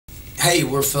Hey,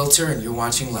 we're Filter, and you're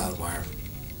watching Loudwire.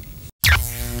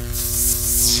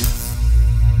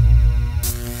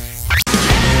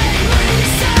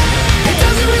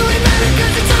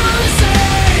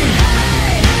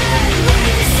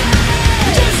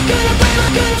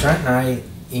 Trent and I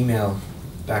email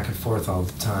back and forth all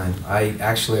the time. I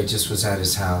just was at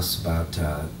his house about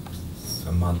a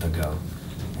month ago,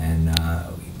 and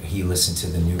he listened to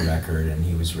the new record, and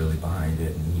he was really behind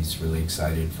it, and he's really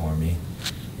excited for me.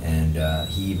 And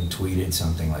he even tweeted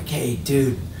something like, "Hey,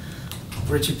 dude,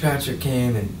 Richard Patrick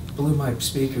came and blew my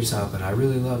speakers up, and I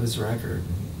really love his record."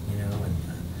 And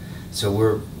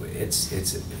so it's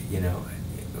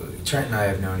Trent and I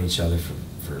have known each other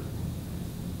for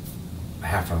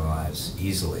half our lives,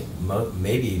 easily,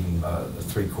 maybe even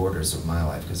 3/4 of my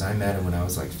life, because I met him when I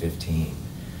was like 15.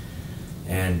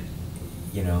 And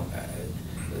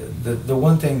the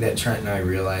one thing that Trent and I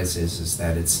realize is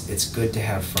that it's good to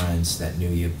have friends that knew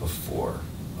you before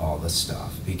all this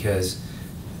stuff, because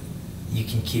you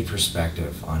can keep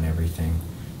perspective on everything.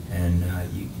 And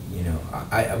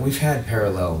we've had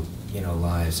parallel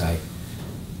lives.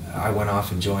 I went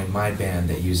off and joined my band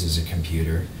that uses a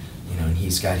computer, and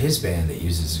he's got his band that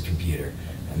uses a computer,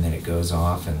 and then it goes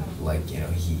off, and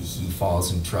he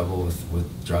falls in trouble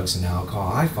with drugs and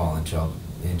alcohol. I fall in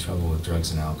trouble with drugs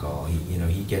and alcohol.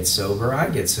 He gets sober, I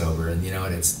get sober, and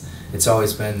it's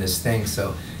always been this thing.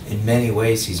 So in many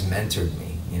ways he's mentored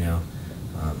me,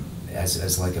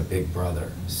 as like a big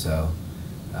brother. So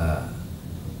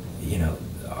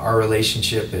our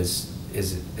relationship is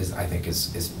I think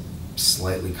is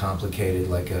slightly complicated,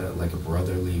 like a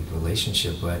brotherly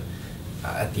relationship, but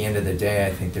at the end of the day,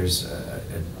 I think there's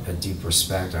a deep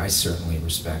respect. I certainly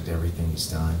respect everything he's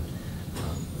done.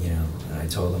 And I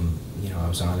told him, I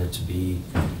was honored to be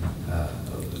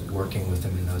working with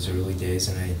him in those early days,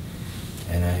 and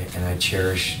I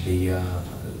cherish he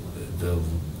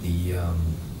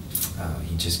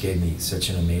just gave me such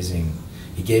an amazing.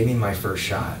 He gave me my first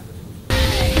shot.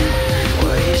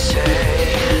 What do you say?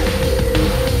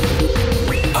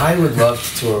 I would love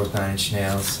to tour with Nine Inch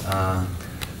Nails. I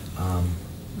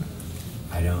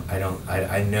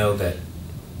know that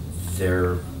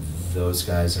those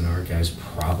guys and our guys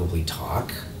probably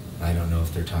talk. I don't know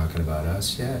if they're talking about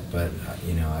us yet, but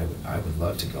I would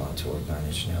love to go on tour with Nine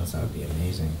Inch Nails. That would be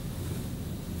amazing.